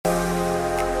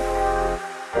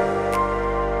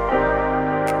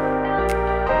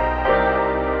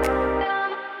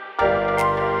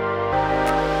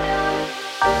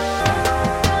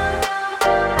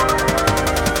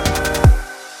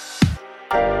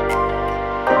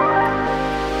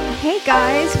Hey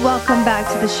guys, welcome back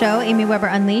to the show, Amy Weber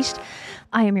Unleashed.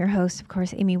 I am your host, of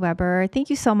course, Amy Weber. Thank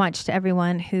you so much to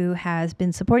everyone who has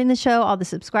been supporting the show, all the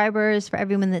subscribers, for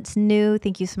everyone that's new.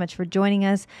 Thank you so much for joining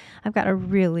us. I've got a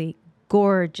really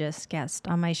gorgeous guest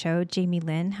on my show, Jamie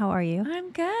Lynn. How are you?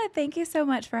 I'm good. Thank you so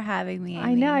much for having me, Amy.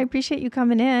 I know. I appreciate you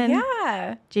coming in.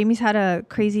 Yeah. Jamie's had a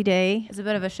crazy day. It's a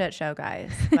bit of a shit show, guys,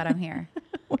 but I'm here.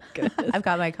 Oh my goodness. I've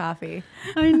got my coffee.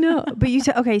 I know. But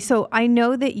okay, so I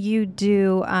know that you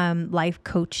do life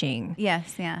coaching.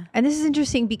 Yes, yeah. And this is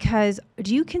interesting because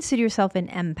do you consider yourself an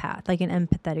empath, like an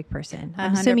empathetic person?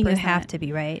 I'm assuming you have to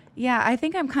be, right? Yeah, I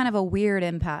think I'm kind of a weird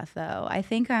empath, though. I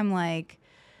think I'm an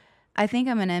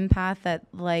empath that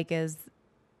is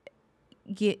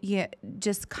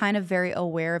just kind of very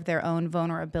aware of their own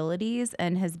vulnerabilities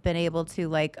and has been able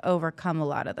to overcome a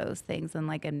lot of those things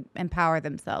and empower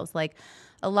themselves. Like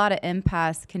a lot of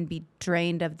empaths can be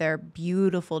drained of their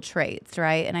beautiful traits,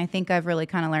 right? And I think I've really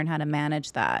kind of learned how to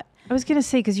manage that. I was going to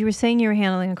say, because you were saying you were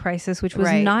handling a crisis, which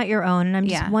was not your own. And I'm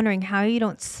just wondering how you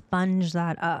don't sponge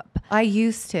that up. I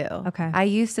used to. Okay. I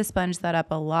used to sponge that up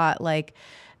a lot.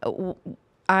 I'm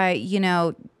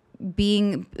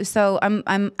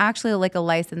actually like a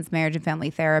licensed marriage and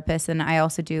family therapist, and I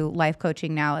also do life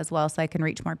coaching now as well, so I can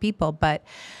reach more people. But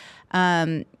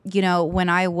when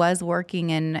I was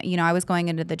working I was going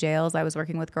into the jails, I was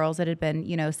working with girls that had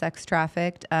been, sex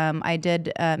trafficked. I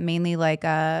did mainly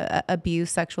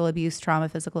abuse, sexual abuse, trauma,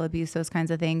 physical abuse, those kinds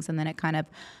of things. And then it kind of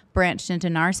branched into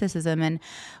narcissism. And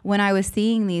when I was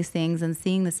seeing these things and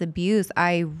seeing this abuse,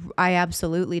 I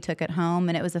absolutely took it home,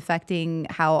 and it was affecting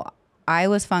how I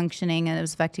was functioning, and it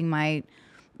was affecting my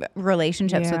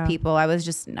relationships with people.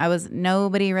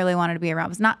 Nobody really wanted to be around. It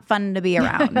was not fun to be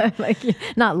around.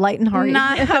 Not light and hearty.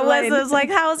 It was like,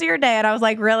 how's your day? And I was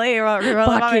like, really? You really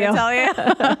want me to tell you?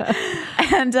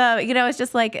 And, it's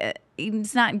just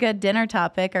it's not good dinner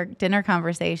topic or dinner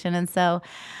conversation. And so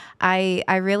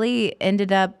I really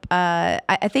ended up,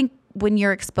 I think when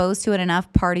you're exposed to it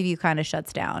enough, part of you kind of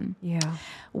shuts down. Yeah.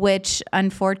 Which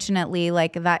unfortunately,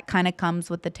 that kind of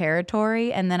comes with the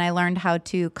territory. And then I learned how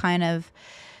to kind of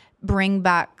bring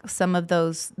back some of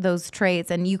those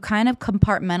traits, and you kind of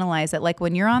compartmentalize it. Like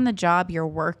when you're on the job, you're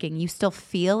working, you still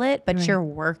feel it, but you're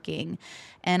working.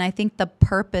 And I think the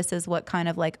purpose is what kind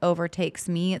of overtakes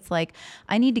me. It's like,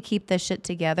 I need to keep this shit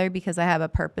together because I have a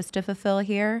purpose to fulfill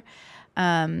here.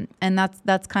 And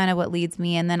that's kind of what leads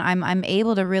me. And then I'm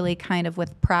able to really kind of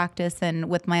with practice and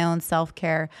with my own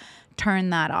self-care,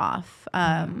 turn that off.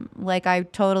 I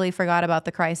totally forgot about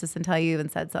the crisis until you even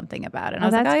said something about it. And I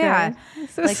was like, oh yeah,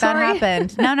 so sorry. That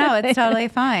happened. No, it's totally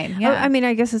fine. Yeah. I mean,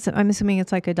 I guess I'm assuming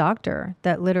it's like a doctor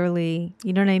that literally,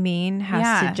 you know what I mean?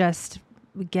 Has to just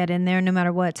get in there no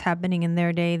matter what's happening in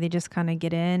their day. They just kind of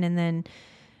get in, and then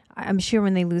I'm sure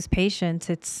when they lose patients,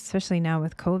 it's especially now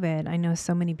with COVID, I know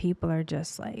so many people are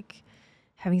just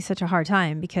having such a hard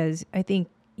time because I think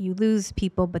you lose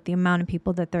people, but the amount of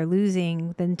people that they're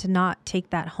losing, then to not take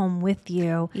that home with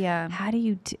you. Yeah. How do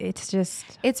you, it's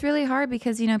really hard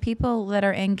because, people that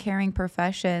are in caring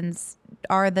professions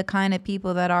are the kind of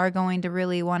people that are going to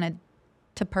really want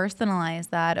to personalize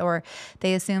that, or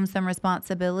they assume some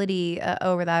responsibility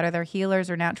over that, or they're healers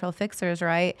or natural fixers,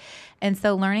 right? And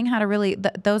so learning how to really,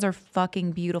 those are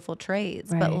fucking beautiful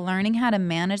traits, but learning how to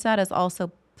manage that is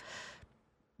also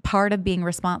part of being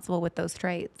responsible with those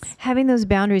traits. Having those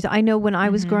boundaries. I know when I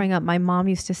was growing up, my mom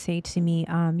used to say to me,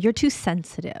 you're too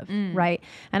sensitive, right?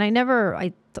 And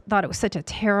I thought it was such a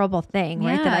terrible thing,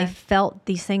 right? That I felt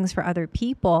these things for other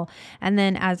people. And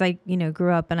then as I,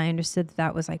 grew up and I understood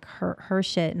that was her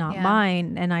shit, not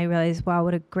mine. And I realized, wow,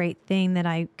 what a great thing that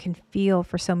I can feel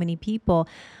for so many people.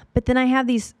 But then I have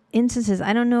these instances,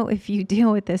 I don't know if you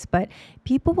deal with this, but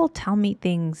people will tell me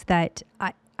things that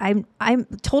I'm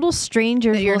total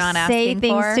strangers will say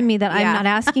things to me that I'm not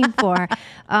asking for.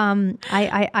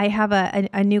 I have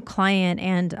a new client,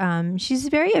 and she's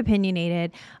very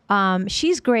opinionated.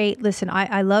 She's great. Listen,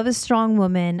 I love a strong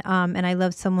woman, and I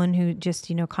love someone who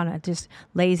just, kind of just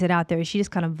lays it out there. She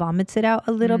just kind of vomits it out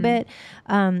a little bit.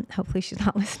 Hopefully she's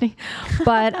not listening.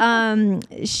 But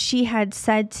she had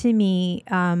said to me,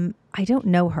 I don't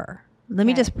know her. Let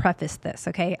me just preface this,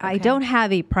 okay? I don't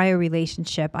have a prior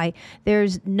relationship.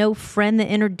 There's no friend that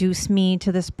introduced me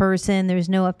to this person. There's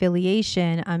no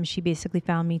affiliation. She basically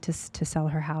found me to sell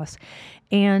her house.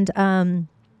 And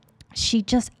she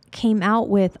just came out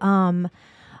with, I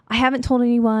haven't told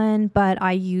anyone, but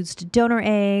I used donor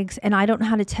eggs, and I don't know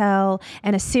how to tell,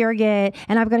 and a surrogate,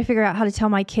 and I've got to figure out how to tell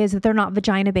my kids that they're not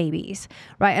vagina babies,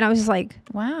 right? And I was just like,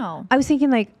 wow. I was thinking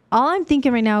all I'm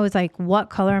thinking right now is what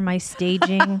color am I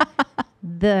staging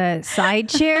the side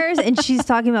chairs? And she's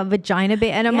talking about vagina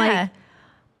baby, and I'm like,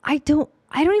 I don't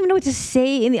even know what to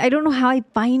say. I don't know how I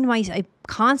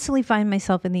constantly find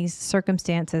myself in these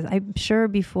circumstances. I'm sure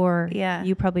before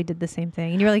you probably did the same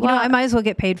thing. And you're like, I might as well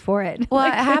get paid for it. Well,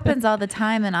 it happens all the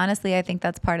time. And honestly, I think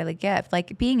that's part of the gift.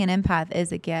 Like being an empath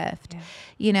is a gift.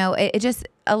 Yeah. It just,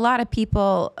 a lot of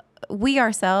people, we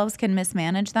ourselves can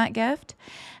mismanage that gift.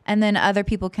 And then other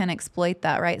people can exploit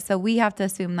that, right? So we have to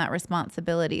assume that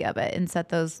responsibility of it and set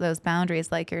those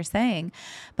boundaries like you're saying.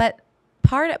 But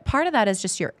part of that is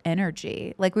just your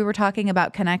energy. Like we were talking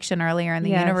about connection earlier in the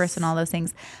universe and all those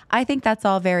things. I think that's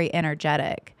all very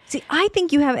energetic. See, I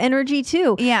think you have energy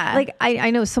too. Yeah. Like I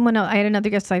know someone else, I had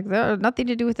another guest like, nothing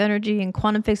to do with energy and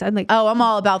quantum physics. I'm like, oh, I'm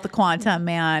all about the quantum,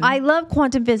 man. I love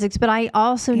quantum physics, but I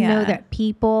also know that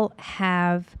people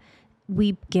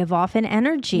we give off an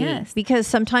energy because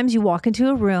sometimes you walk into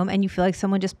a room and you feel like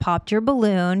someone just popped your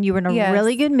balloon. You were in a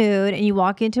really good mood and you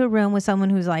walk into a room with someone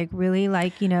who's like really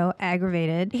like,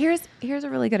 aggravated. Here's a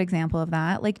really good example of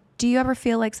that. Like, do you ever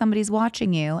feel like somebody's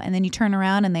watching you and then you turn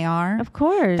around and they are? Of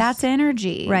course. That's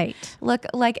energy. Right. Look,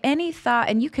 like any thought,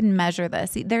 and you can measure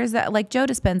this. There's that, like Joe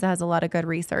Dispenza has a lot of good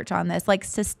research on this, like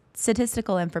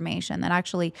statistical information that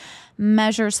actually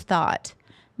measures thought,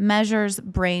 measures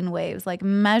brain waves, like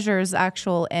measures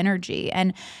actual energy.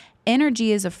 And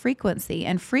energy is a frequency,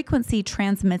 and frequency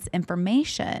transmits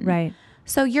information. Right.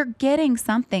 So you're getting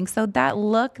something. So that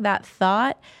look, that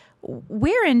thought,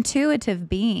 we're intuitive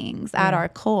beings at our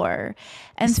core.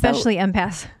 And especially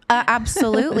empaths.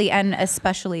 Absolutely. And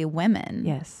especially women.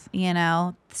 Yes.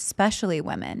 Especially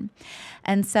women.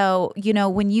 And so,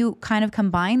 when you kind of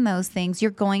combine those things, you're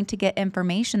going to get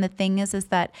information. The thing is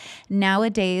that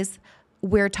nowadays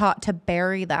we're taught to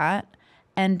bury that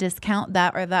and discount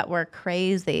that, or that we're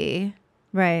crazy.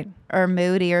 Right. Or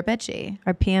moody or bitchy.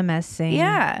 Or PMSing.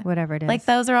 Yeah. Whatever it is. Like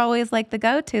those are always like the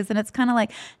go-tos. And it's kind of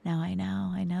like, no, I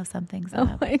know something's up.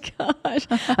 Oh my gosh.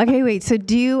 Okay, wait. So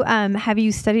have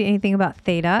you studied anything about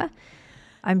theta?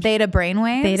 Theta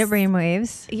brainwaves? Theta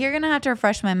brainwaves. You're going to have to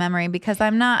refresh my memory because I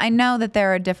know that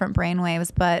there are different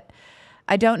brainwaves, but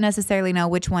I don't necessarily know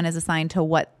which one is assigned to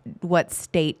what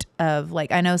state of,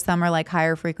 like, I know some are like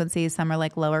higher frequencies, some are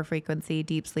like lower frequency,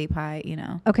 deep sleep, high,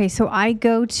 Okay, so I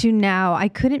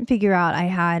couldn't figure out, I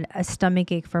had a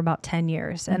stomach ache for about 10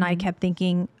 years and I kept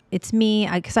thinking it's me,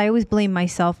 because I always blame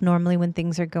myself normally when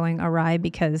things are going awry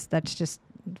because that's just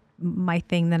my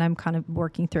thing that I'm kind of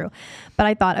working through. But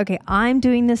I thought, okay, I'm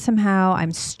doing this somehow.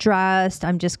 I'm stressed.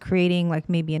 I'm just creating like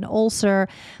maybe an ulcer.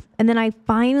 And then I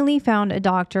finally found a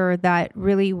doctor that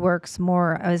really works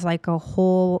more as like a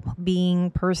whole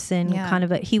being person,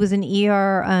 he was an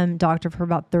ER doctor for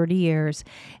about 30 years.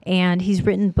 And he's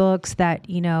written books that,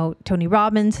 Tony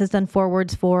Robbins has done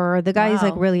forwards for. The guy is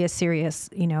like really a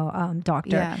serious,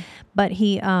 doctor. Yeah. But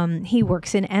he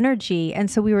works in energy.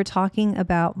 And so we were talking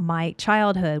about my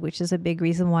childhood, which is a big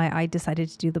reason why I decided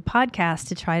to do the podcast,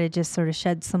 to try to just sort of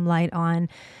shed some light on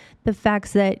the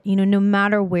facts that, no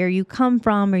matter where you come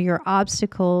from or your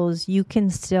obstacles, you can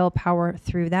still power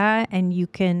through that, and you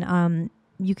can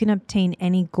obtain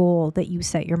any goal that you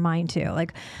set your mind to.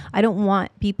 Like, I don't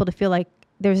want people to feel like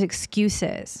there's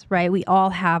excuses, right? We all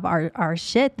have our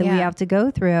shit that we have to go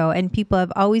through, and people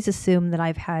have always assumed that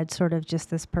I've had sort of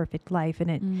just this perfect life, and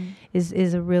it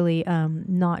is a really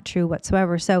not true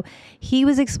whatsoever. So he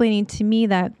was explaining to me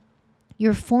that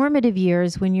your formative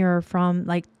years, when you're from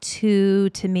like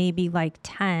 2 to maybe like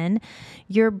 10,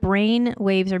 your brain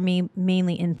waves are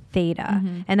mainly in theta.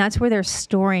 And that's where they're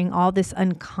storing all this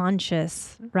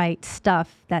unconscious, right,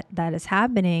 stuff that is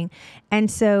happening. And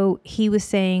so he was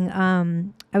saying, I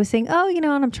was saying, and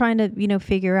I'm trying to,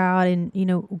 figure out and,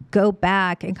 go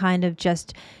back and kind of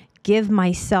just give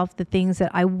myself the things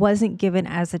that I wasn't given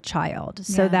as a child,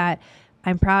 so that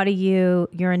I'm proud of you.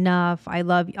 You're enough. I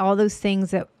love you. All those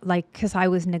things that, like, because I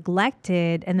was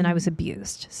neglected and then I was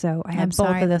abused. So I had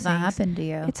both of those things. That happened to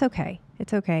you. It's okay.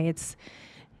 It's okay.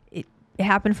 It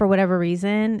happened for whatever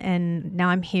reason, and now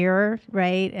I'm here,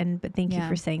 right? But thank you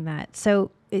for saying that. So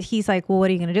he's like, well,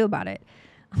 what are you going to do about it?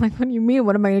 I'm like, what do you mean?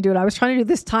 What am I going to do? I was trying to do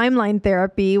this timeline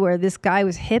therapy where this guy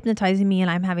was hypnotizing me,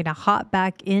 and I'm having to hop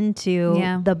back into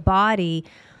the body.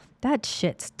 That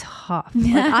shit's tough.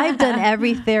 Like, I've done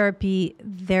every therapy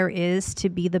there is to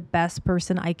be the best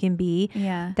person I can be.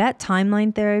 Yeah. That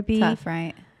timeline therapy. Tough,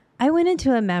 right? I went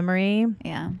into a memory.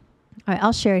 Yeah. All right,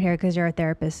 I'll share it here because you're a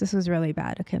therapist. This was really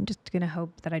bad. Okay, I'm just going to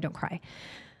hope that I don't cry.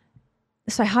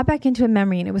 So I hopped back into a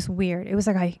memory, and it was weird. It was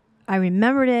like I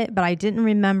remembered it, but I didn't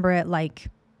remember it. Like,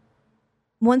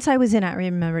 once I was in, I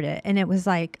remembered it. And it was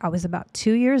like I was about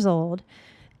 2 years old,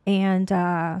 and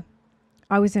I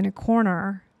was in a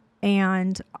corner,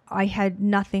 and I had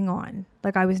nothing on.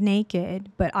 Like, I was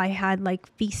naked, but I had like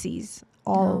feces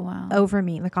all over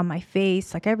me, like on my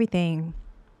face, like everything.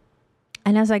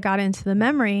 And as I got into the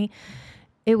memory,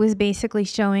 it was basically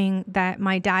showing that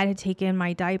my dad had taken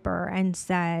my diaper and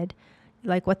said,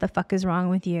 like, what the fuck is wrong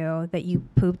with you that you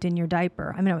pooped in your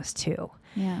diaper? I mean, I was 2.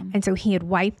 Yeah. And so he had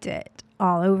wiped it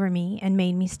all over me and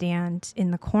made me stand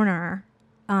in the corner.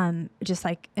 Just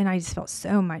like, and I just felt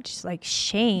so much like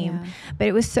shame, but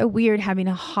it was so weird having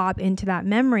to hop into that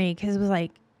memory, because it was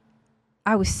like,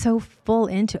 I was so full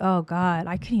into, oh God,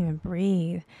 I couldn't even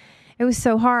breathe. It was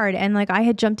so hard. And like, I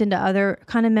had jumped into other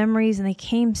kind of memories and they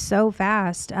came so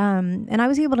fast. And I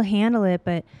was able to handle it,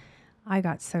 but I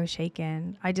got so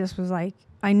shaken. I just was like,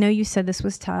 I know you said this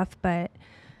was tough, but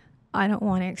I don't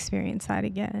want to experience that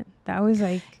again. That was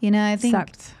like, I think,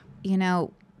 sucked.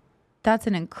 That's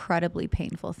an incredibly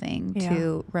painful thing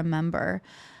to remember.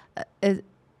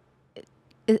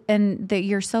 And that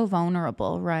you're so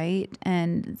vulnerable, right?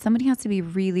 And somebody has to be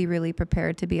really, really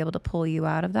prepared to be able to pull you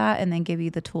out of that and then give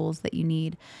you the tools that you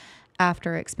need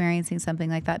after experiencing something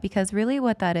like that. Because really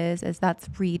what that is that's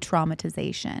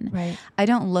re-traumatization. Right. I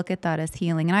don't look at that as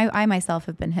healing. And I myself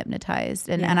have been hypnotized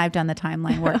and I've done the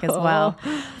timeline work as well.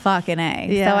 Fucking A.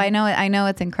 Yeah. So I know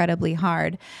it's incredibly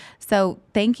hard. So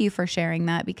thank you for sharing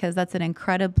that, because that's an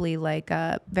incredibly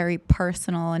very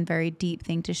personal and very deep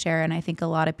thing to share. And I think a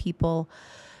lot of people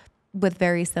with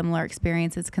very similar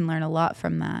experiences can learn a lot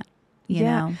from that. You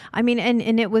know? I mean,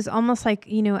 and it was almost like,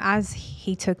 as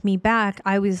he took me back,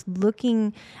 I was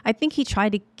looking, I think he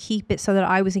tried to keep it so that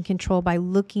I was in control by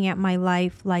looking at my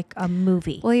life like a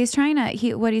movie. Well, what he's trying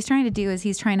to do is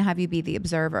he's trying to have you be the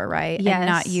observer, right? Yes. And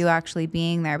not you actually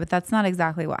being there, but that's not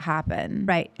exactly what happened.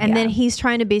 Right. And then he's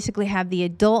trying to basically have the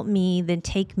adult me then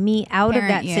take me out of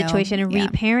that situation and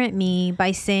reparent me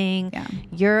by saying,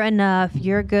 you're enough,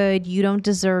 you're good, you don't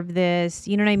deserve this.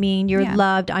 You know what I mean? You're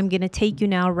loved. I'm going to take you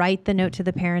now, write the note to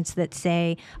the parents that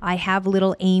say, I have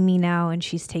little Amy now and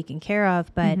she's taken care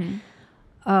of. But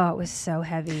oh, it was so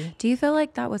heavy. Do you feel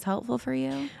like that was helpful for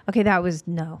you? Okay, that was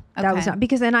not,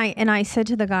 because then I said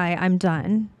to the guy, I'm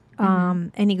done.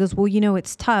 And he goes, well,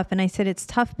 it's tough. And I said, it's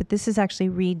tough, but this is actually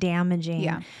re-damaging.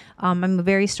 Yeah. I'm a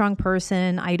very strong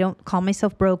person. I don't call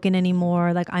myself broken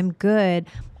anymore. Like, I'm good.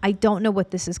 I don't know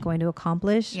what this is going to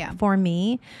accomplish for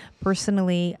me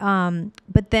personally.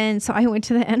 But then, so I went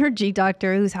to the energy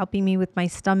doctor who's helping me with my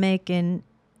stomach, and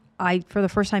I, for the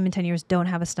first time in 10 years, don't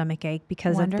have a stomach ache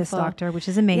because of this doctor, which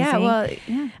is amazing. Yeah, well,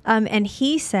 and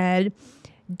he said,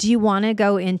 do you want to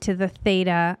go into the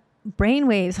theta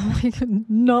brainwaves? I'm like,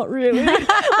 not really.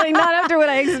 Like, not after what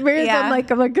I experienced. I'm like,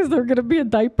 because they're gonna be a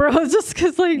diaper. I was just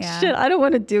shit, I don't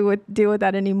want to deal with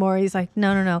that anymore. He's like,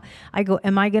 no. I go,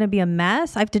 am I gonna be a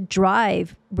mess? I have to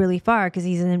drive really far because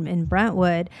he's in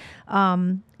Brentwood.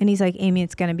 And he's like, Amy,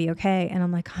 it's gonna be okay. And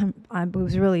I'm like, I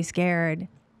was really scared.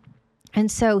 And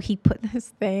so he put this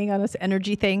thing on, this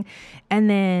energy thing,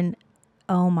 and then,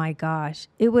 oh my gosh,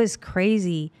 it was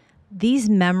crazy.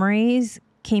 These memories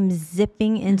came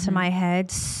zipping into my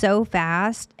head so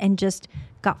fast and just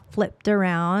got flipped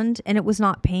around, and it was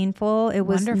not painful. It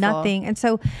was nothing. And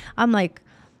so I'm like,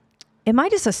 am I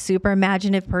just a super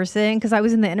imaginative person? Because I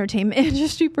was in the entertainment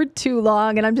industry for too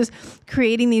long, and I'm just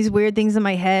creating these weird things in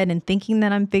my head and thinking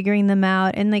that I'm figuring them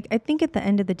out. And like, I think at the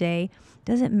end of the day,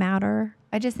 does it matter?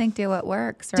 I just think do what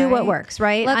works, right? Do what works,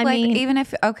 right? Look, I mean, even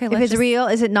if it's real,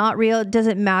 is it not real? Does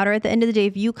it matter? At the end of the day,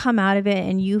 if you come out of it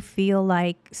and you feel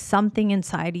like something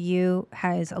inside of you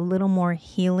has a little more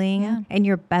healing and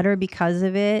you're better because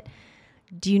of it,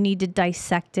 do you need to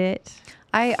dissect it?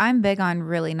 I'm big on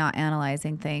really not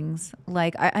analyzing things.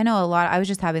 Like, I know a lot. I was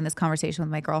just having this conversation with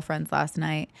my girlfriends last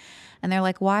night, and they're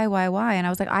like, why? And I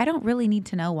was like, I don't really need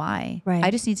to know why. Right.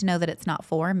 I just need to know that it's not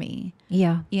for me.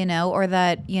 Yeah. Or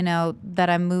that, that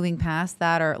I'm moving past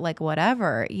that, or like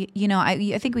whatever.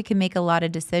 I think we can make a lot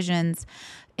of decisions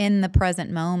in the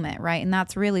present moment, right? And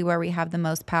that's really where we have the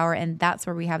most power, and that's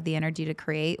where we have the energy to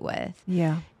create with.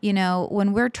 Yeah.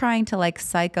 When we're trying to like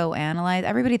psychoanalyze,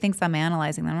 everybody thinks I'm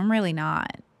analyzing them. I'm really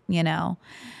not,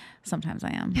 Sometimes I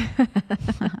am.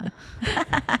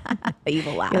 The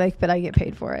evil laugh. You're like, but I get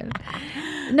paid for it.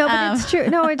 No, but it's true.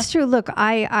 No, it's true. Look,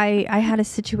 I had a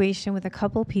situation with a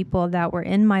couple people that were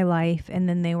in my life, and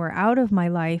then they were out of my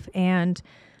life, and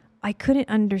I couldn't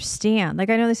understand.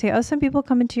 Like, I know they say, oh, some people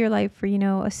come into your life for,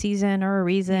 a season or a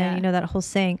reason, that whole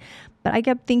saying. But I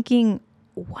kept thinking,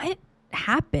 what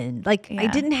happened? Like, I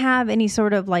didn't have any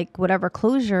sort of like whatever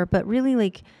closure, but really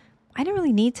like, I don't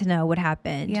really need to know what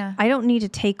happened. Yeah. I don't need to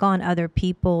take on other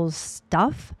people's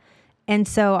stuff. And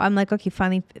so I'm like, okay,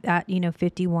 finally at,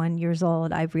 51 years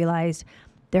old, I've realized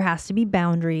there has to be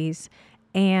boundaries,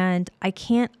 and I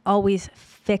can't always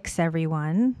fix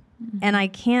everyone. and I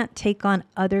can't take on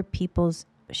other people's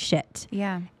shit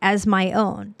as my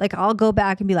own. Like I'll go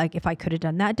back and be like, if I could have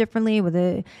done that differently with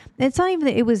it. It's not even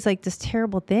that it was like this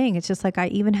terrible thing. It's just like, I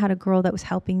even had a girl that was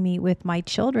helping me with my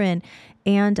children,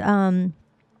 and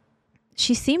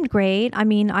she seemed great. I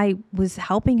mean, I was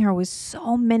helping her with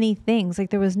so many things. Like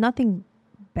there was nothing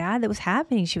bad that was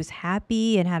happening. She was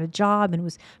happy and had a job and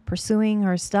was pursuing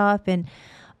her stuff. And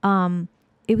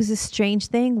it was a strange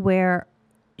thing where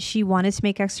she wanted to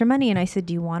make extra money. And I said,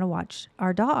 do you want to watch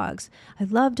our dogs? I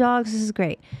love dogs. This is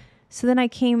great. So then I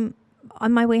came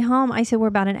on my way home. I said, we're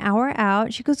about an hour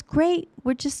out. She goes, great.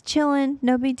 We're just chilling.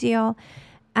 No big deal.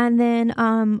 And then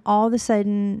all of a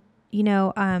sudden,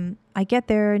 I get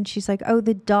there and she's like, oh,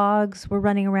 the dogs were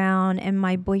running around and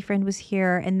my boyfriend was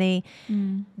here and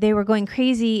they were going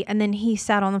crazy. And then he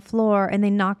sat on the floor and they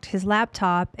knocked his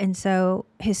laptop. And so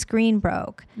his screen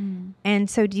broke. And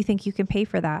so do you think you can pay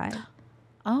for that?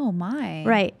 Oh my.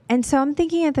 Right. And so I'm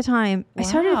thinking at the time, I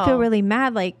started to feel really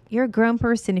mad. Like, you're a grown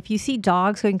person. If you see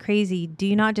dogs going crazy, do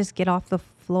you not just get off the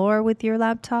floor with your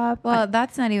laptop? Well,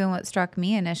 that's not even what struck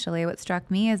me initially. What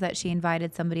struck me is that she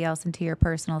invited somebody else into your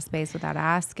personal space without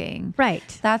asking.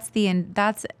 Right. That's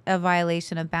a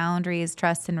violation of boundaries,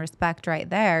 trust, and respect right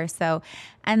there. So,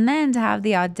 and then to have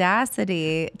the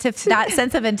audacity to that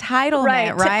sense of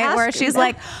entitlement, right? Where she's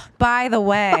like, by the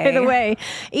way,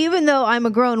 even though I'm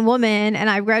a grown woman and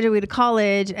I've graduated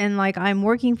college and like I'm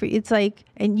working for, it's like,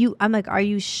 I'm like, are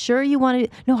you sure you want to?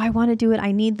 No, I want to do it.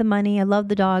 I need the money. I love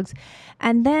the dogs.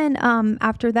 And then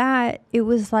after that, it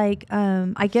was like,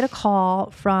 I get a call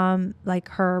from like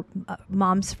her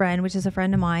mom's friend, which is a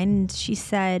friend of mine. And she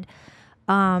said,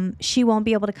 she won't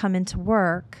be able to come into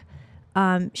work.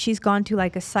 She's gone to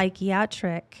like a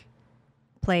psychiatric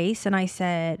place. And I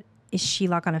said, is she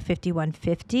like on a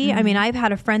 5150? Mm-hmm. I mean, I've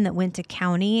had a friend that went to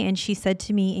county and she said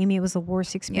to me, Amy, it was the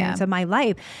worst experience of my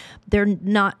life.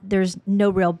 There's no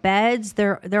real beds.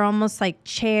 They're almost like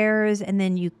chairs. And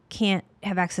then you can't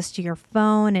have access to your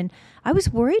phone. And I was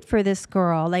worried for this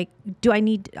girl. Like,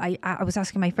 I was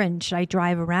asking my friend, should I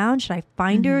drive around? Should I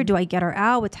find her? Do I get her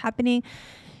out? What's happening?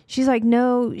 She's like,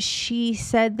 no, she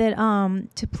said that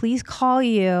to please call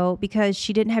you because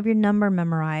she didn't have your number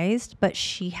memorized, but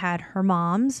she had her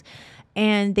mom's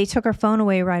and they took her phone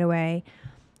away right away.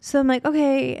 So I'm like,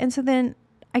 okay. And so then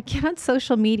I get on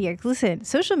social media. Listen,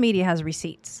 social media has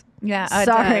receipts. Yeah,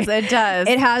 it does.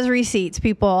 It has receipts,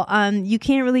 people. You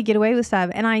can't really get away with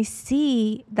stuff. And I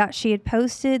see that she had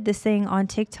posted this thing on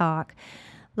TikTok,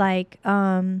 like,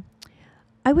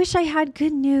 I wish I had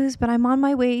good news, but I'm on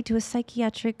my way to a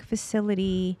psychiatric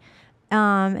facility.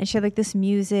 And she had like this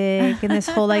music and this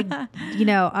whole like,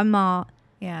 I'm all,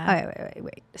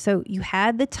 wait. So you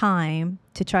had the time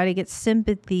to try to get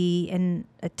sympathy and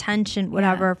attention,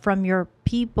 whatever, from your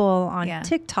people on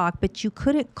TikTok, but you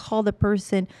couldn't call the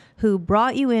person who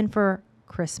brought you in for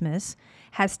Christmas,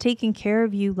 has taken care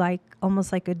of you like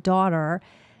almost like a daughter.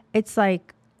 It's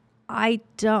like,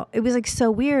 it was like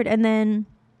so weird. And then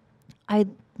I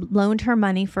loaned her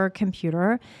money for a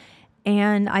computer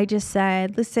and I just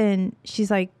said, listen,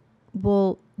 she's like,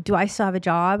 well, do I still have a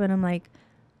job? And I'm like,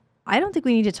 I don't think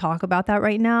we need to talk about that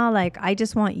right now. Like, I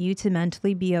just want you to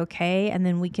mentally be okay. And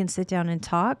then we can sit down and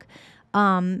talk.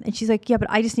 And she's like, yeah, but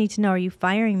I just need to know, are you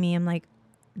firing me? I'm like,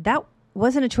 that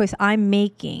wasn't a choice I'm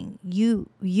making. You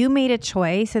made a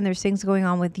choice and there's things going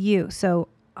on with you. So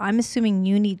I'm assuming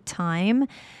you need time.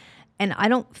 And I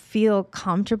don't feel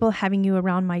comfortable having you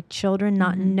around my children,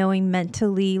 not knowing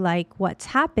mentally like what's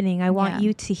happening. I want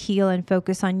you to heal and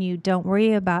focus on you. Don't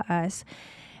worry about us.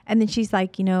 And then she's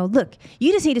like, look,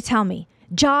 you just need to tell me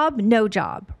job, no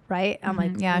job. Right. I'm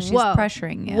like, yeah, she's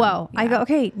pressuring you. Whoa. Yeah. I go,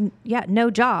 okay. Yeah, no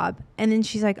job. And then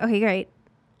she's like, okay, great.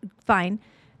 Fine.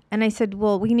 And I said,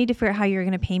 well, we need to figure out how you're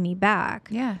going to pay me back.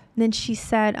 Yeah. And then she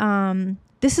said,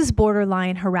 this is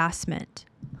borderline harassment.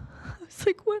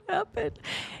 Like, what happened?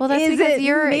 Well, that's because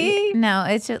you're me? No,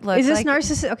 it's just is this like,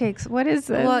 narcissist? Okay, so what is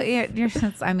this? Well, you're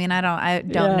just, I mean, I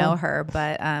don't know her,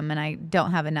 but and I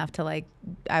don't have enough to like,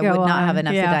 I would not have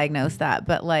enough to diagnose that.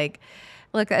 But like,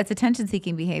 look, it's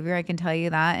attention-seeking behavior. I can tell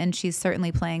you that, and she's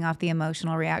certainly playing off the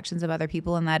emotional reactions of other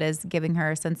people, and that is giving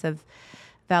her a sense of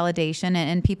validation.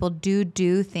 And people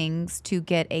do things to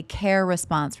get a care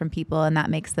response from people, and that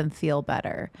makes them feel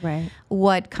better. Right.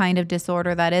 What kind of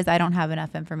disorder that is, I don't have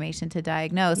enough information to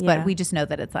diagnose, but we just know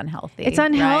that it's unhealthy. It's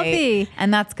unhealthy. Right?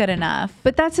 And that's good enough.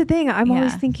 But that's the thing. I'm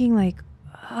always thinking like,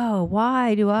 oh, why?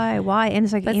 And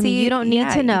it's like, But Amy, see, you don't need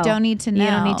to know. You don't need to know. You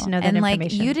don't need to know that and like,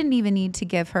 information. you didn't even need to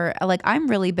give her, like, I'm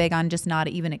really big on just not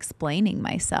even explaining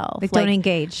myself. Like, don't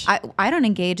engage. I don't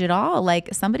engage at all.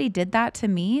 Like, somebody did that to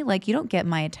me. Like, you don't get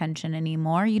my attention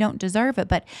anymore. You don't deserve it.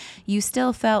 But you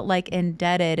still felt like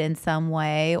indebted in some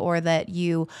way, or that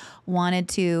you wanted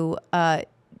to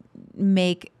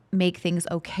make things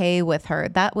okay with her.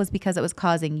 That was because it was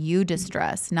causing you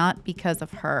distress, not because of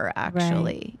her,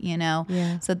 actually, you know?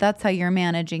 Yeah. So that's how you're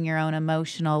managing your own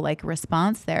emotional like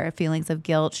response there, feelings of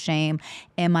guilt, shame,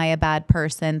 am I a bad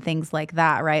person, things like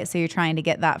that, right? So you're trying to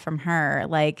get that from her,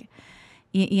 like,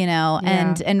 you know,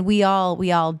 and we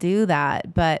all do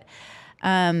that. But,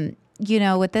 you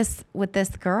know, with this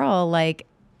girl, like,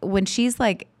 when she's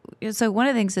like, so one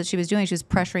of the things that she was doing, she was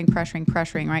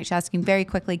pressuring, right? She's asking very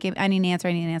quickly, I need an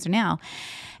answer now.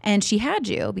 And she had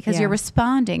you because you're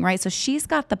responding, right? So she's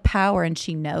got the power and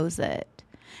she knows it.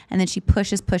 And then she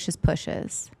pushes.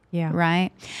 Yeah.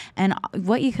 Right. And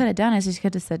what you could have done is you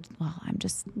could have said, well, I'm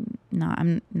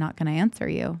not going to answer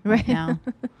you right now.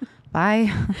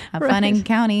 Bye. Have fun in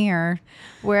county or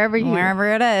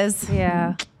wherever it is.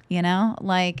 Yeah. You know,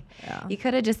 like you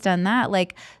could have just done that.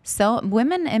 Like, so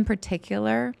women in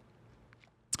particular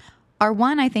are,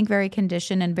 one, I think, very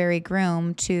conditioned and very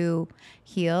groomed to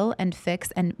heal and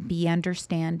fix and be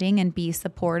understanding and be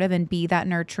supportive and be that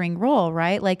nurturing role,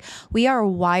 right? Like, we are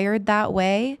wired that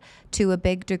way to a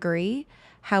big degree.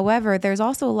 However, there's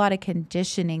also a lot of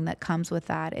conditioning that comes with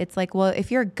that. It's like, well,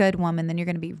 if you're a good woman, then you're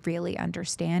going to be really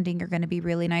understanding. You're going to be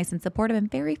really nice and supportive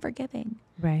and very forgiving.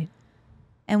 Right.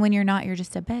 And when you're not, you're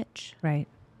just a bitch. Right.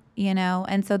 You know?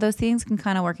 And so those things can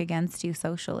kind of work against you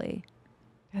socially.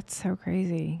 That's so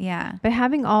crazy. Yeah. But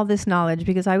having all this knowledge,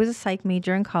 because I was a psych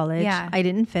major in college. Yeah. I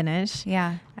didn't finish.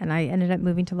 Yeah. And I ended up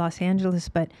moving to Los Angeles.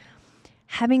 But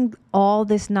having all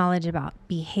this knowledge about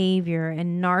behavior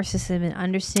and narcissism and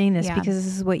understanding this, because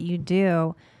this is what you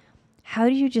do, how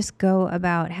do you just go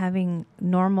about having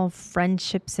normal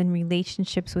friendships and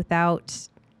relationships without...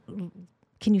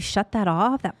 Can you shut that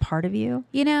off, that part of you?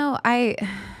 You know,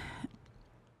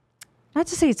 not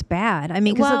to say it's bad. I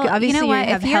mean, because well, obviously you know what?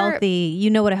 you have healthy, you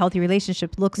know what a healthy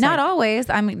relationship looks like. Not always.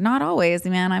 I mean, not always,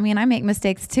 man. I mean, I make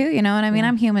mistakes too, you know what I mean?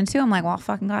 I'm human too. I'm like, well, I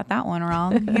fucking got that one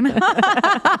wrong. You know?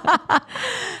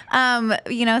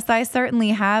 You know, so I certainly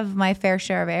have my fair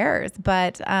share of errors.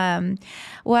 But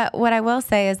what I will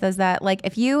say is that, like,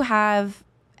 if you have...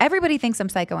 Everybody thinks I'm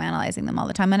psychoanalyzing them all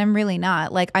the time, and I'm really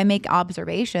not. Like, I make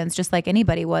observations just like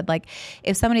anybody would. Like,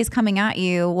 if somebody's coming at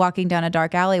you walking down a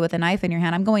dark alley with a knife in your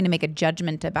hand, I'm going to make a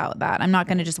judgment about that. I'm not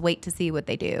going to just wait to see what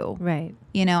they do. Right.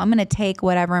 You know, I'm going to take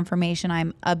whatever information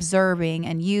I'm observing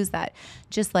and use that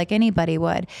just like anybody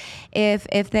would.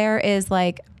 If there is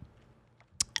like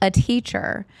a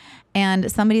teacher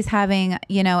and somebody's having,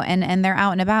 you know, and they're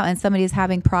out and about and somebody's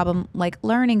having problem like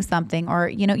learning something, or,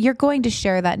 you know, you're going to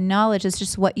share that knowledge. It's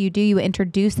just what you do. You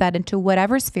introduce that into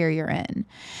whatever sphere you're in,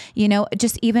 you know,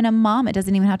 just even a mom, it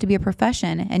doesn't even have to be a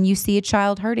profession, and you see a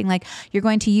child hurting, like, you're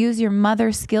going to use your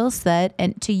mother's skill set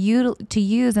and to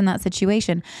use in that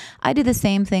situation. I do the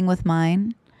same thing with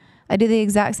mine. I do the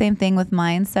exact same thing with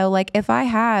mine. So like, if I've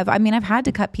had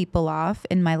to cut people off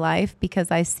in my life because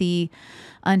I see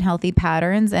unhealthy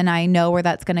patterns and I know where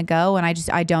that's going to go, and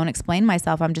I don't explain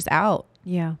myself. I'm just out.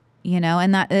 Yeah. You know,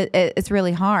 and that it's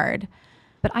really hard.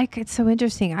 But it's so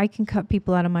interesting. I can cut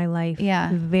people out of my life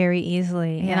very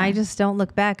easily. Yeah. And I just don't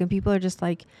look back, and people are just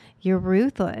like, you're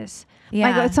ruthless.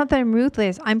 Yeah. Like, it's not that I'm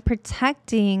ruthless. I'm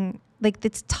protecting, like,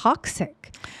 it's toxic.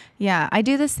 Yeah, I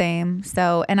do the same.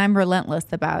 So, and I'm relentless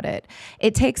about it.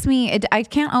 It takes me, I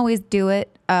can't always do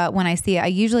it when I see it. I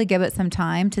usually give it some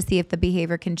time to see if the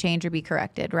behavior can change or be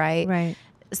corrected, right? Right.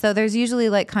 So there's usually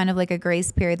like kind of like a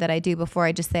grace period that I do before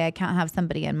I just say I can't have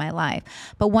somebody in my life.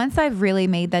 But once I've really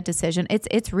made that decision,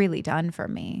 it's really done for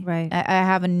me. Right. I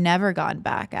have never gone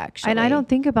back, actually. And I don't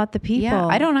think about the people. Yeah,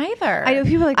 I don't either. I know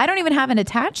people like, I don't even have an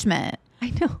attachment.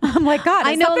 I know. I'm like, God,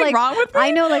 is something wrong with me? I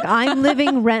know, like, I'm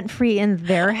living rent free in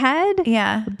their head.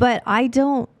 Yeah. But I'm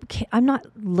not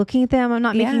looking at them. I'm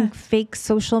not making fake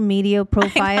social media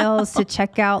profiles to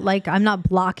check out. Like, I'm not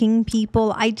blocking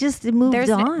people. I just moved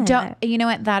on. You know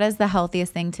what? That is the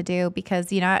healthiest thing to do,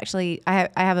 because, you know, actually I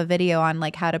have a video on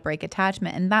like how to break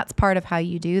attachment, and that's part of how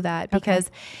you do that, because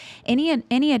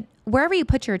wherever you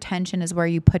put your attention is where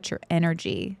you put your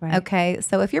energy. Right. Okay.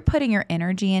 So if you're putting your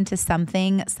energy into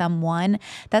someone,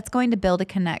 that's going to build a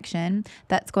connection.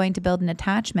 That's going to build an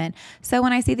attachment. So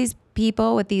when I see these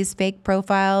people with these fake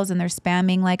profiles and they're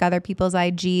spamming like other people's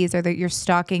IGs, or you're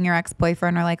stalking your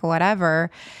ex-boyfriend or like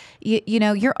whatever, you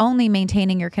know, you're only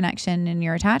maintaining your connection and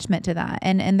your attachment to that.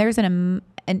 And there's and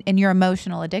your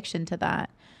emotional addiction to that.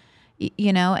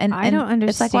 you know, and I don't understand.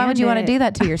 It's like, why would you want to do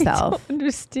that to yourself? I don't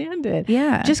understand it.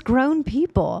 Yeah. Just grown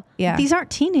people. Yeah. These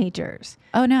aren't teenagers.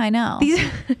 Oh no, I know.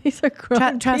 These are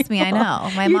grown Trust me, I people.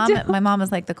 know. My mom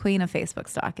is like the queen of Facebook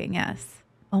stalking. Yes.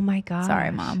 Oh my God.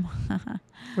 Sorry, Mom.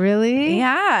 Really?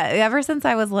 Yeah. Ever since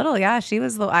I was little. Yeah. She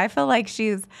was, I feel like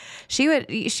she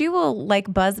will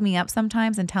like buzz me up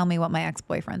sometimes and tell me what my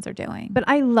ex-boyfriends are doing. But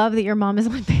I love that your mom is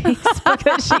on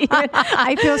Facebook.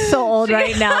 I feel so old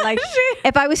right now. Like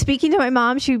if I was speaking to my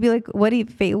mom, she would be like, what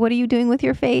are you doing with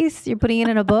your face? You're putting it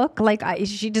in a book? Like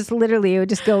she just literally, it would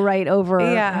just go right over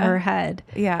her head.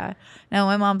 Yeah. No,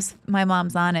 my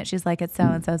mom's on it. She's like, it's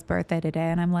so-and-so's birthday today.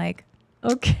 And I'm like,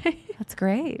 okay. That's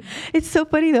great. It's so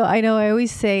funny though. I know I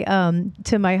always say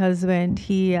to my husband,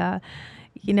 he,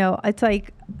 it's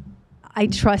like, I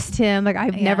trust him. Like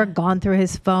I've never gone through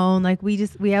his phone. Like we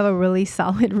have a really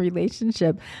solid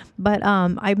relationship. But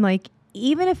I'm like,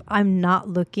 even if I'm not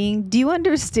looking, do you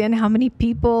understand how many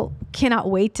people cannot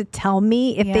wait to tell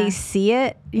me if they see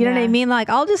it? You know what I mean? Like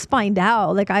I'll just find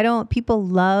out. Like people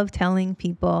love telling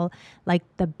people like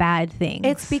the bad things.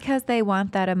 It's because they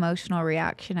want that emotional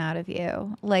reaction out of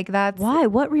you. Like that's why.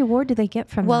 What reward do they get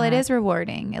from that? Well, it is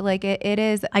rewarding. Like it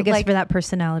is. I guess like, for that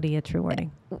personality, it's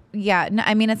rewarding. Yeah. No,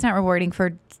 I mean, it's not rewarding for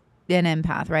an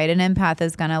empath, right? An empath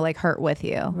is going to like hurt with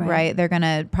you, right? They're going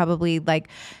to probably like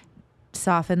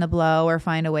soften the blow or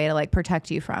find a way to like protect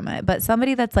you from it. But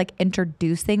somebody that's like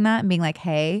introducing that and being like,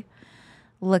 hey,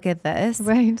 look at this.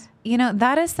 Right. You know,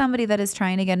 that is somebody that is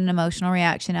trying to get an emotional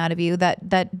reaction out of you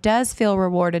that does feel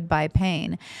rewarded by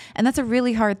pain. And that's a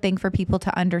really hard thing for people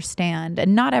to understand.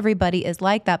 And not everybody is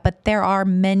like that, but there are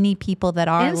many people that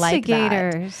are like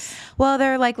that. Well,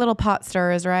 they're like little pot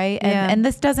stirrers, right? And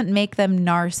this doesn't make them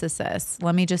narcissists.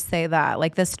 Let me just say that.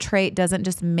 Like this trait doesn't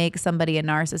just make somebody a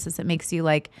narcissist. It makes you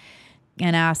like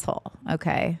an asshole.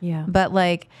 Okay. Yeah. But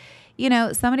like, you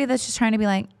know, somebody that's just trying to be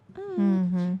like,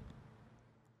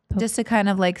 just to kind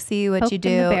of like see what you do.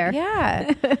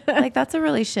 Yeah. Like that's a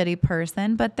really shitty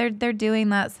person, but they're doing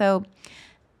that. So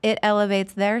it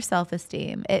elevates their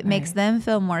self-esteem. It makes them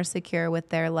feel more secure with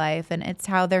their life, and it's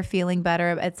how they're feeling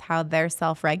better. It's how they're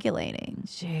self-regulating.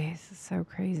 Jeez, it's so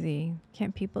crazy.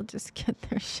 Can't people just get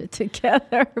their shit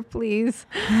together, please?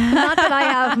 Not that I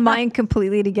have mine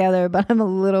completely together, but I'm a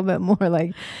little bit more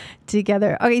like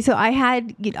together. Okay, so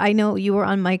I know you were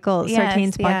on Michael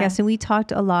Sartain's podcast, and we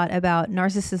talked a lot about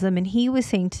narcissism, and he was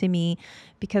saying to me,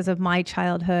 because of my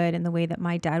childhood and the way that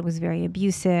my dad was very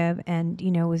abusive and,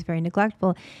 was very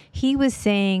neglectful, he was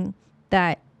saying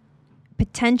that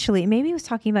potentially, maybe he was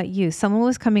talking about you, someone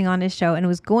was coming on his show and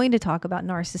was going to talk about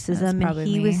narcissism, and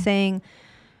he was saying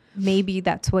maybe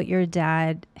that's what your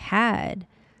dad had.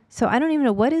 So I don't even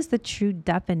know, what is the true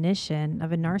definition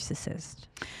of a narcissist?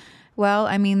 Well,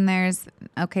 I mean,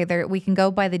 we can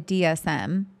go by the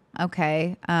DSM.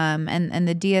 Okay. And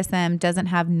the DSM doesn't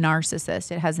have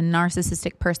narcissist. It has a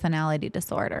narcissistic personality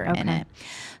disorder in it.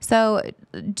 So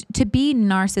to be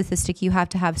narcissistic, you have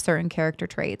to have certain character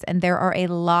traits, and there are a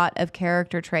lot of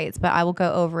character traits, but I will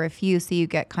go over a few so you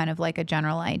get kind of like a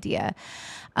general idea.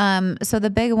 So the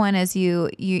big one is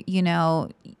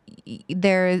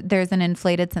there's an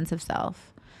inflated sense of self.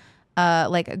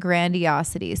 Like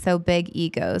grandiosity, so big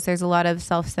egos. There's a lot of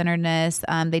self-centeredness.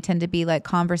 They tend to be like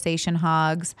conversation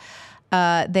hogs.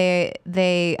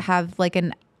 They have like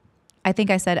I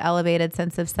think I said elevated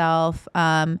sense of self.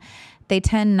 They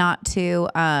tend not to,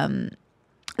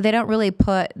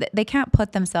 they can't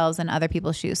put themselves in other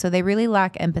people's shoes. So they really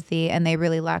lack empathy, and they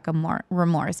really lack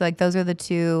remorse. So like those are the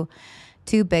two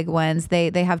big ones.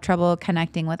 They have trouble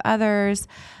connecting with others.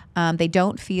 They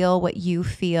don't feel what you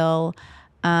feel.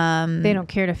 They don't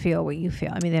care to feel what you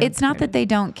feel. I mean, it's not that they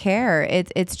don't care.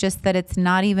 It's just that it's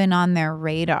not even on their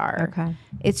radar. Okay.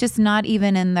 It's just not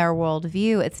even in their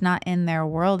worldview. It's not in their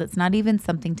world. It's not even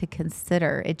something to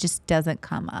consider. It just doesn't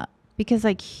come up. Because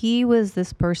like he was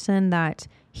this person that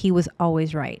he was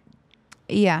always right.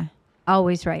 Yeah.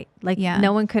 Always right. Like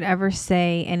no one could ever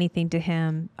say anything to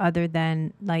him other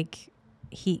than like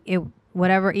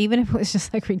whatever, even if it was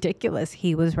just like ridiculous,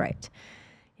 he was right.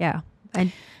 Yeah.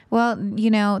 Well,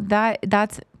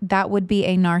 that would be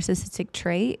a narcissistic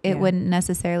trait. It wouldn't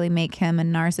necessarily make him a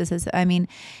narcissist. I mean,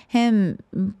 him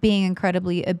being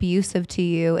incredibly abusive to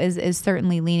you is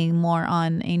certainly leaning more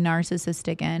on a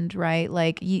narcissistic end, right?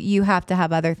 Like you have to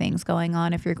have other things going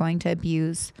on if you're going to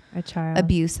abuse a child,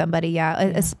 abuse somebody.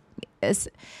 Yeah.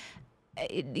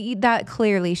 That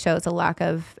clearly shows a lack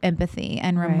of empathy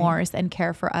and remorse and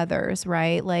care for others,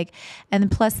 right? Like, and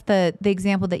plus the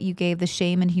example that you gave, the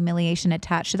shame and humiliation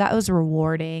attached, so that was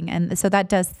rewarding, and so that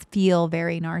does feel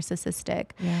very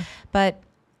narcissistic. Yeah. But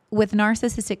with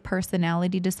narcissistic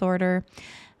personality disorder,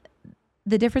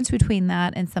 the difference between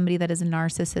that and somebody that is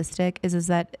narcissistic is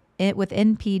that with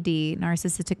NPD,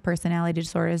 narcissistic personality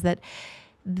disorder, is that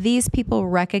these people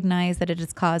recognize that it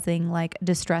is causing like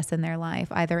distress in their life,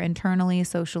 either internally,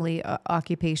 socially,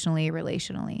 occupationally,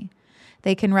 relationally.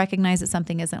 They can recognize that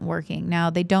something isn't working.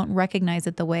 Now, they don't recognize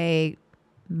it the way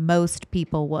most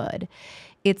people would.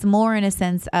 It's more in a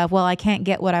sense of, well, I can't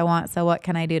get what I want, so what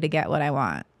can I do to get what I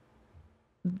want?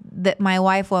 That my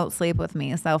wife won't sleep with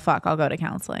me, so fuck, I'll go to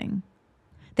counseling.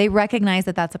 They recognize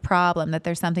that that's a problem, that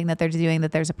there's something that they're doing,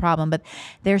 that there's a problem, but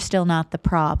they're still not the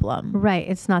problem. Right.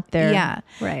 It's not their. Yeah.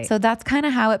 Right. So that's kind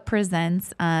of how it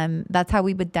presents. That's how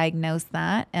we would diagnose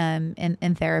that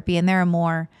in therapy. And there are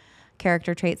more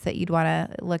character traits that you'd want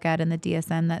to look at in the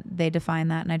DSM that they define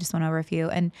that. And I just went over a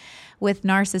few. And with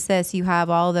narcissists, you have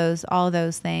all those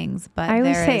things. But I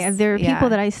always say there are people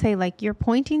that I say, like, you're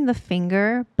pointing the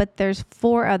finger, but there's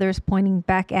 4 others pointing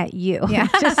back at you. Yeah.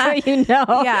 Just so you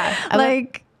know. Yeah.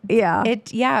 Like, yeah. To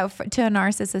a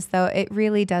narcissist, though, it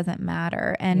really doesn't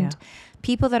matter. And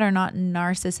people that are not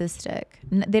narcissistic,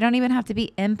 they don't even have to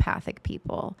be empathic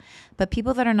people, but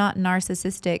people that are not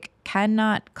narcissistic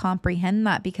cannot comprehend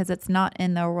that because it's not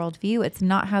in their worldview. It's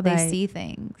not how they see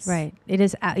things. Right. It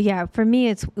is. For me,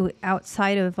 it's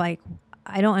outside of like,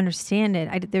 I don't understand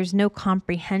it. There's no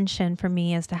comprehension for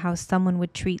me as to how someone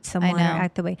would treat someone or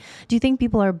act the way. Do you think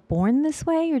people are born this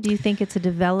way, or do you think it's a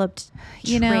developed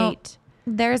trait?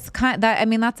 There's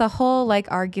that's a whole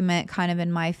like argument kind of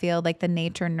in my field, like the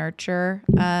nature nurture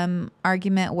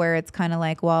argument, where it's kind of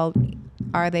like, well,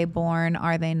 are they born?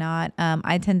 Are they not?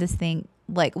 I tend to think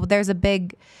like there's a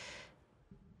big,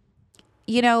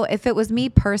 if it was me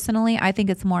personally, I think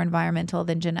it's more environmental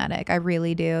than genetic. I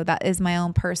really do. That is my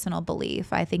own personal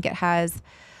belief. I think it has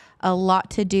a lot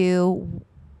to do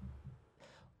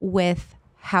with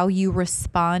how you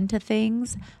respond to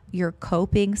things, your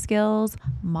coping skills,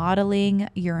 modeling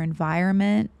your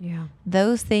environment. Yeah.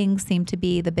 Those things seem to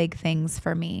be the big things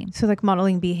for me. So like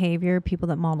modeling behavior, people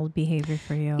that modeled behavior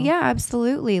for you. Yeah,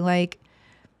 absolutely. Like,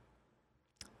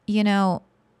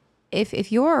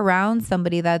 if you're around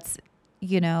somebody that's,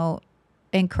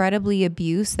 incredibly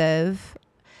abusive,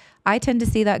 I tend to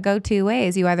see that go 2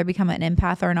 ways. You either become an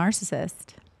empath or a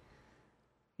narcissist.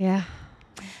 Yeah.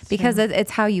 Because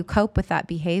it's how you cope with that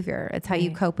behavior. It's how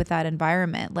you cope with that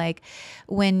environment. Like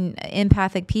when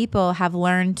empathic people have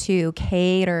learned to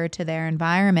cater to their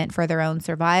environment for their own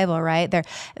survival, right? They're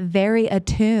very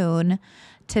attuned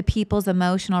to people's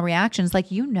emotional reactions. Like,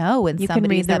 when you somebody's can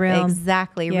read the room.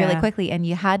 Exactly, really quickly. And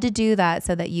you had to do that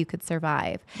so that you could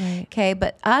survive. Right. Okay.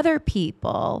 But other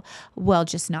people will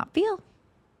just not feel.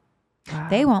 Wow.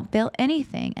 They won't feel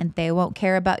anything, and they won't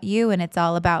care about you, and it's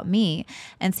all about me.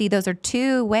 And see, those are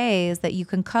 2 ways that you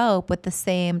can cope with the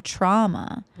same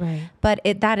trauma. Right. But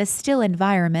that is still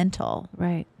environmental.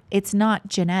 Right. It's not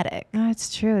genetic. No,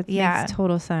 it's true. It makes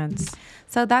total sense.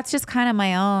 So that's just kind of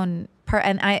my own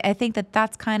and I think that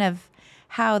that's kind of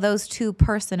how those 2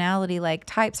 personality like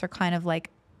types are kind of like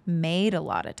made a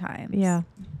lot of times. Yeah.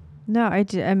 No,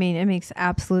 I mean, it makes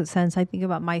absolute sense. I think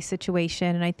about my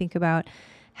situation, and I think about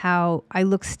how I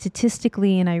look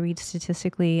statistically and I read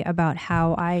statistically about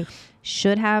how I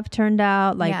should have turned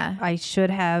out. Like I should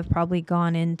have probably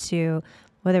gone into,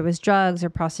 whether it was drugs or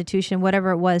prostitution,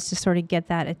 whatever it was, to sort of get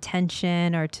that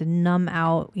attention or to numb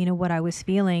out, what I was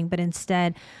feeling. But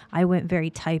instead I went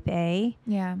very type A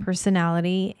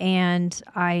personality, and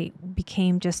I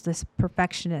became just this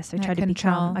perfectionist. I tried to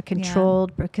become a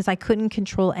controlled, because I couldn't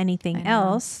control anything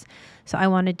else. So I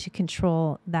wanted to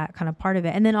control that kind of part of it.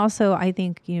 And then also I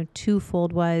think,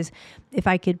 twofold was, if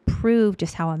I could prove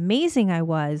just how amazing I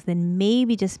was, then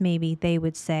maybe, just maybe, they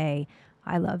would say,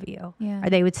 I love you. Yeah.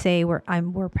 Or they would say,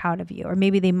 we're proud of you. Or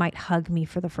maybe they might hug me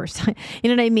for the first time. You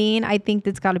know what I mean? I think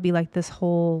that's got to be like this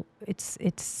whole, it's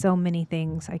so many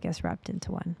things, I guess, wrapped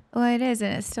into one. Well, it is.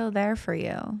 And it's still there for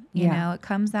you. You know, it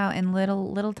comes out in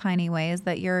little tiny ways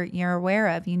that you're aware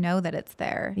of. You know that it's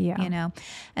there, and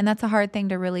that's a hard thing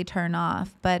to really turn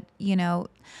off. But,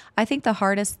 I think the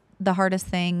hardest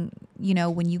thing,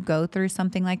 when you go through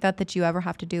something like that you ever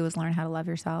have to do is learn how to love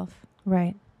yourself.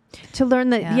 Right. To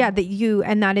learn that, that you,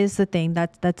 and that is the thing,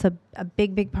 that's a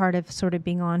big part of sort of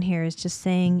being on here, is just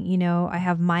saying, I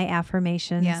have my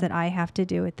affirmations that I have to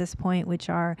do at this point, which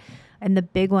are, and the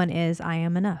big one is, I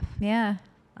am enough. Yeah.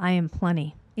 I am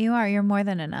plenty. You're more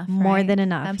than enough. More right? than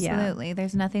enough. Absolutely. Yeah.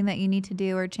 There's nothing that you need to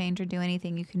do or change or do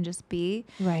anything. You can just be.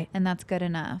 Right. And that's good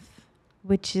enough.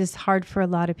 Which is hard for a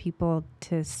lot of people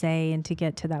to say and to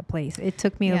get to that place. It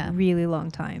took me a really long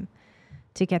time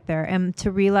to get there, and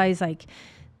to realize, like,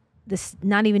 this,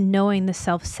 not even knowing the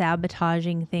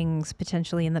self-sabotaging things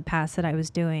potentially in the past that I was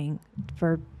doing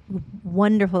for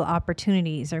wonderful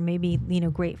opportunities, or maybe,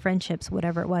 great friendships,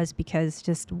 whatever it was, because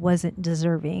just wasn't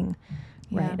deserving,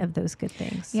 right, of those good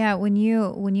things. Yeah. When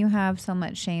you have so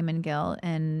much shame and guilt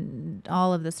and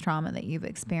all of this trauma that you've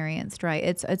experienced, right,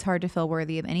 it's hard to feel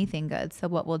worthy of anything good. So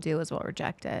what we'll do is we'll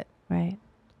reject it. Right.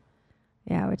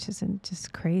 Yeah. Which isn't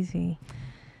just crazy.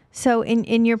 So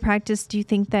in your practice, do you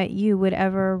think that you would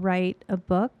ever write a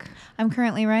book? I'm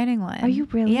currently writing one. Are you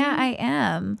really? Yeah, I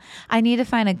am. I need to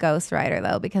find a ghostwriter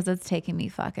though, because it's taking me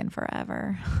fucking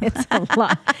forever. It's a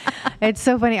lot. It's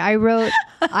so funny. I wrote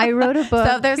a book.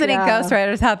 So if there's any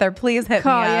ghostwriters out there, please hit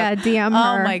me up. Yeah, DM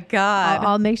her. Oh my God.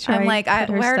 I'll make sure. I'm like,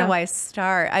 where do I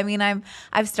start? I mean,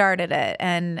 I've started it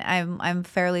and I'm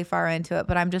fairly far into it,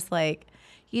 but I'm just like,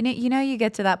 you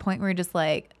get to that point where you're just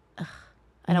like,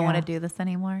 I don't want to do this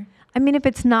anymore. I mean, if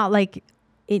it's not like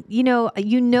it, you know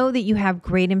that you have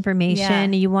great information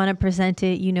and you want to present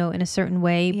it, in a certain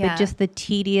way, but just the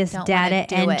tedious data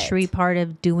entry part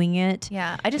of doing it.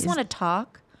 Yeah. I just want to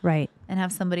talk. Right. And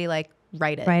have somebody like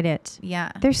write it. Write it.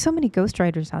 Yeah. There's so many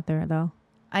ghostwriters out there though.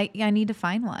 I need to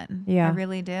find one. Yeah. I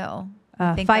really do.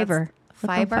 Fiverr.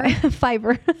 Fiverr?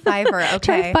 Fiverr. Fiverr.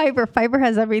 Okay. Try Fiverr. Fiverr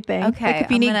has everything. Okay. Like if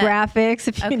you need graphics,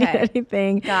 if you need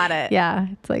anything. Got it. Yeah.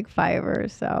 It's like Fiverr.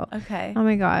 So. Okay. Oh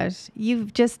my gosh.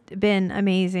 You've just been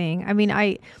amazing. I mean,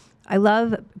 I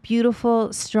love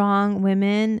beautiful, strong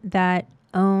women that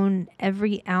own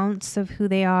every ounce of who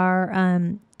they are.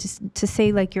 Just to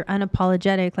say like you're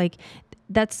unapologetic, like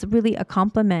that's really a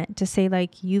compliment to say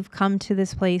like you've come to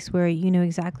this place where you know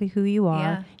exactly who you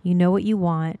are, you know what you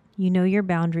want, you know your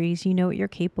boundaries, you know what you're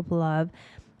capable of,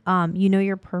 you know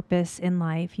your purpose in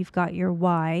life, you've got your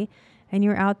why, and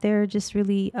you're out there just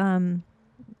really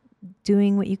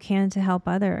doing what you can to help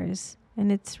others,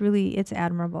 and it's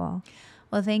admirable.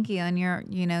 Well, thank you, and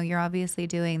you're obviously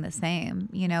doing the same.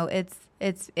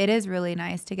 It is really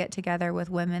nice to get together with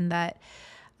women that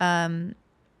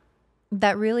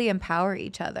that really empower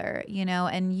each other,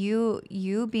 and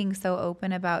you being so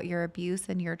open about your abuse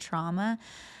and your trauma,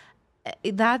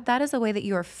 that is a way that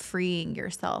you are freeing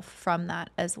yourself from that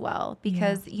as well.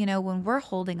 Because, when we're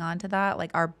holding on to that,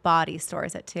 like our body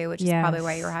stores it too, which is probably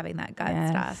why you're having that gut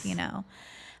stuff,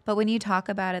 But when you talk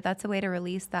about it, that's a way to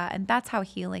release that. And that's how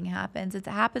healing happens. It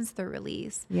happens through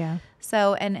release. Yeah.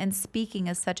 So, and speaking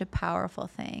is such a powerful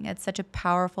thing. It's such a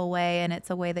powerful way. And it's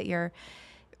a way that you're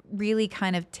really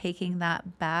kind of taking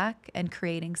that back and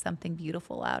creating something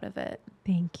beautiful out of it.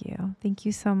 Thank you. Thank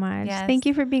you so much. Yes. Thank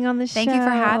you for being on the show. Thank you for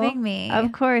having me.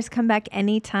 Of course. Come back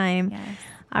anytime. Yes.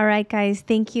 All right, guys.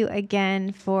 Thank you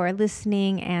again for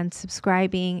listening and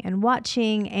subscribing and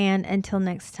watching. And until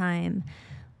next time,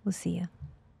 we'll see you.